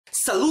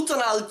Saluton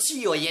al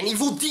tio, jeni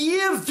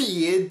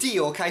vi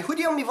Dio, kai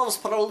hodiaŭ mi volas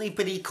paroli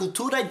pri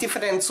kulturaj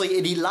diferencoj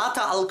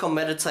rilata al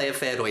komercaj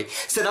aferoj.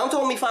 Sed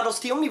antaŭ mi faros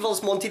tion, mi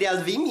volas montri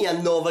al vi mian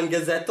novan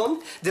gazeton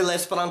de la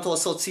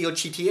Esperanto-asocio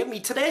ĉi tie.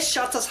 Mi tre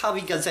ŝatas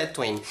havi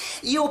gazetojn.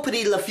 Io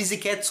pri la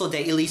fizikeco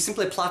de ili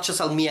simple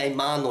plaĉas al miaj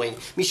manoj.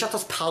 Mi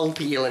ŝatas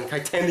palpi ilin kaj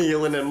teni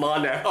ilin en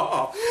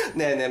mano.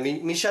 Ne,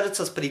 mi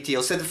ŝercas pri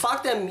tio, sed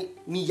fakte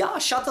mi ja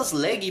ŝatas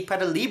legi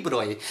per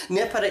libroj,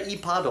 ne per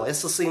iPado.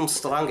 Estas iom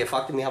strange,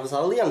 fakte mi havas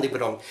alian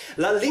libron.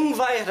 La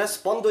lingvaj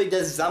respondoj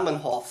de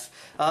Zamenhof.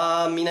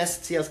 Mi ne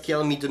scias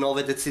kiel mi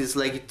denove decidis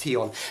legi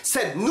tion.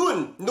 Sed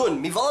nun,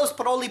 mi volas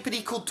paroli pri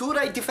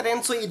kulturaj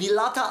diferencoj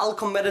rilata al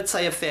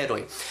komercaj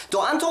aferoj.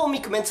 Do antaŭ mi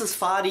komencas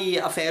fari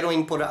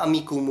aferojn por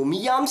Amikumu,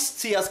 mi jam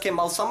scias ke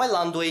malsamaj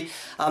landoj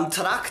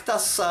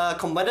traktas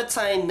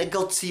komercajn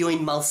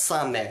negociojn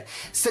malsame.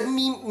 Sed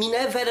mi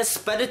ne vere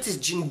spertis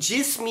ĝin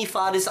ĝis mi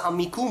faris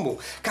Amikumu.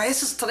 Kaj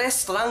estas tre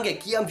strange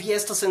kiam vi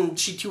estas en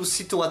ĉi tiu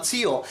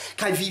situacio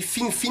kaj vi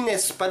finfine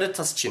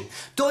spertas ĝin.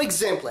 Do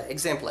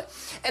ekzemple,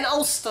 en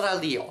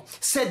Australio,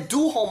 se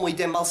du homoj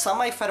de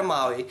malsamaj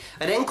firmaoj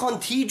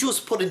renkontiĝus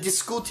por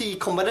diskuti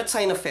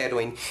komercajn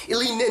aferojn,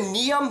 ili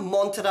neniam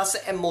montras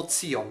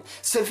emocion.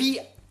 Se vi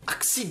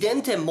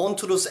accidente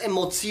montrus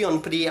emocion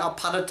pri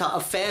aparta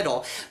afero,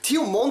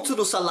 tio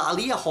montrus al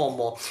alia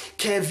homo,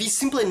 ke vi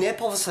simple ne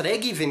povas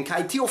regi vin,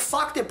 kaj tio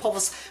fakte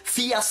povas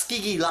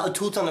fiaskigi la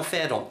tutan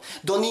aferon.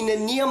 Do ni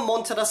neniam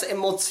montras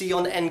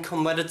emocion en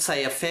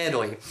komercaj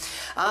aferoj.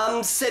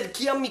 Sed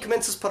kiam mi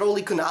komencas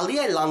paroli kun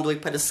aliaj landoj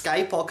per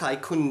Skype kaj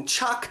kun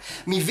Chuck,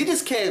 mi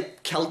vidis ke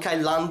kelkaj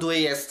landoj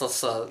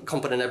estas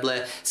kompreneble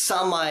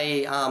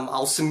samaj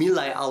aŭ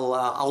similaj al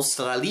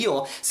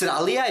Aŭstralio, sed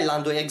aliaj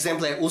landoj,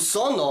 ekzemple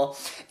Usono,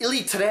 ili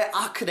tre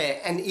akre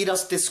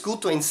eniras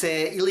diskutojn se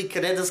ili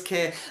kredas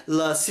ke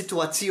la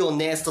situacio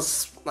ne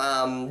estas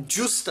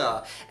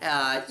justa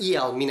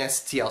iel mi ne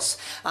scias.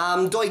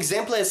 Do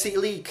ekzemple se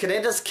ili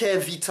kredas ke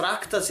vi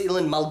traktas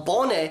ilin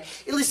malbone,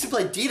 ili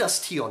simple diras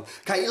tion,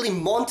 kaj ili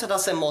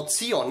montras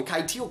emocion,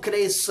 kaj tio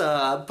kreas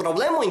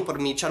problemojn por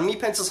mi, ĉar mi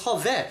pensas, ho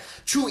ve,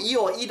 ĉu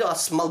io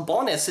iras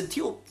malbone, sed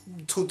tio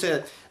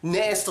tute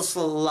ne estas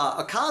la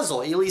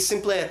okazo, ili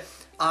simple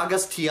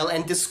agas tiel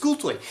en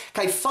diskutoj.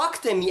 Kaj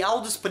fakte mi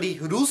aŭdis pri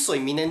rusoj,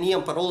 mi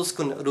neniam parolis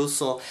kun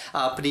ruso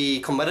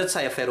pri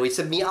komercaj aferoj,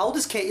 sed mi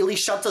aŭdis ke ili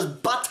ŝatas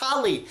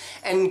batali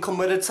en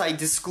komercaj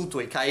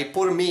diskutoj, kaj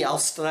por mi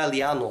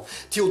aŭstraliano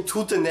tio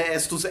tute ne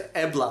estus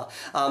ebla,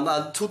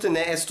 tute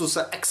ne estus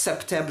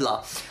akceptebla.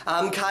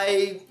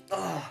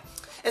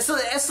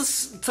 Estas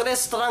tre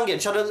strange,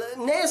 ĉar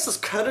ne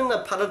estas kerna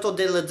parto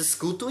de la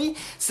diskutoj,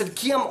 sed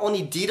kiam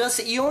oni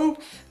diras ion,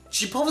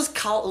 ĝi povas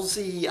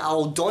kaŭzi aŭ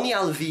doni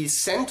al vi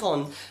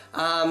senton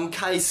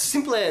kaj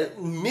simple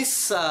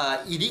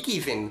irigi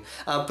vin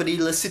pri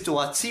la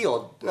situacio.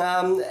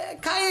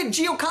 Kaj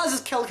ĝi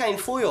okazas kelkajn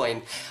fojojn.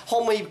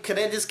 Homoj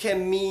kredis ke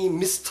mi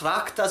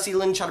mistraktas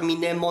ilin ĉar mi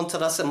ne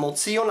montras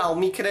emocion, aŭ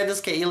mi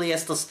kredas ke ili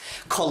estas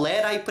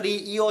koleraj pri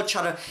io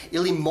ĉar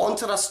ili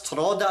montras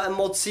tro da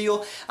emocio.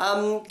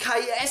 Kaj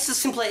estas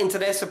simple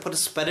interese por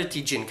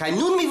sperti ĝin. Kaj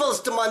nun mi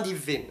volas demandi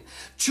vin,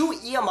 ĉu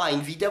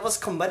iamajn vi devas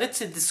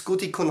komerce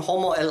diskuti kun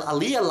homo el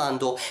alia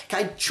lando,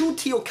 kaj ĉu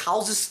tio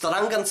kaŭzis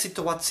strangan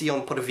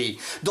situacion por vi.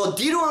 Do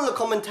diru en la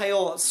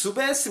komentejo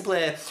sube,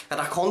 simple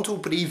rakontu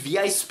pri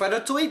viaj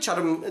spertoj,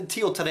 ĉar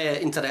tio tre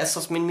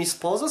interesas min, mi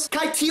supozas.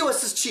 Kaj tio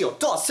estas ĉio.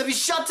 Do, se vi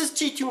ŝatis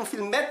ĉi tiun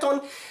filmeton,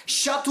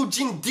 ŝatu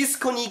ĝin,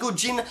 diskonigu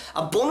ĝin,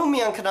 abonu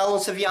mian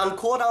kanalon se vi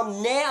ankoraŭ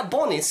ne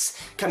abonis,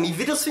 kaj mi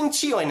vidos vin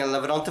ĉiujn en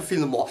la veronta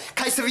filmo.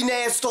 Kaj se vi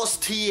ne estos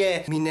tie,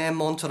 mi ne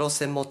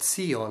montros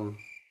emocion.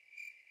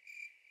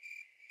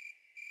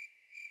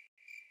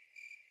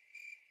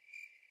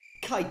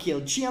 Kai kiel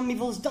ĉiam mi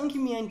volas danki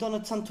miajn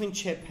donacantojn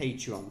ĉe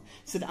Patreon,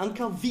 sed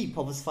ankaŭ vi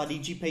povas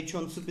fariĝi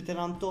Patreon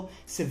subteranto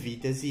se vi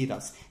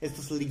deziras.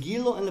 Estas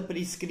ligilo en la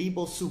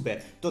priskribo sube.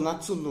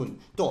 Donacu nun.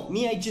 Do,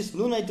 miaj ĝis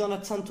nunaj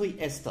donacantoj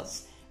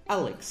estas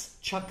Alex,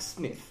 Chuck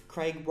Smith,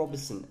 Craig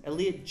Robinson,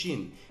 Elliott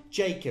Jin,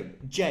 Jacob,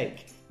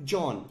 Jake,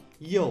 John,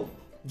 Yo,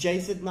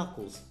 JZ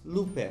Knuckles,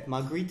 Lupe,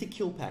 Margarita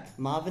Kilpack,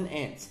 Marvin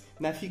Ants,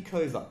 Matthew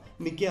Kova,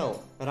 Miguel,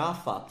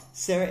 Rafa,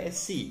 Sarah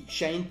SC,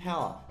 Shane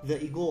Power,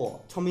 The Igor,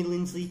 Tommy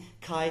Lindsley,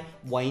 Kai,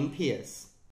 Wayne Pierce.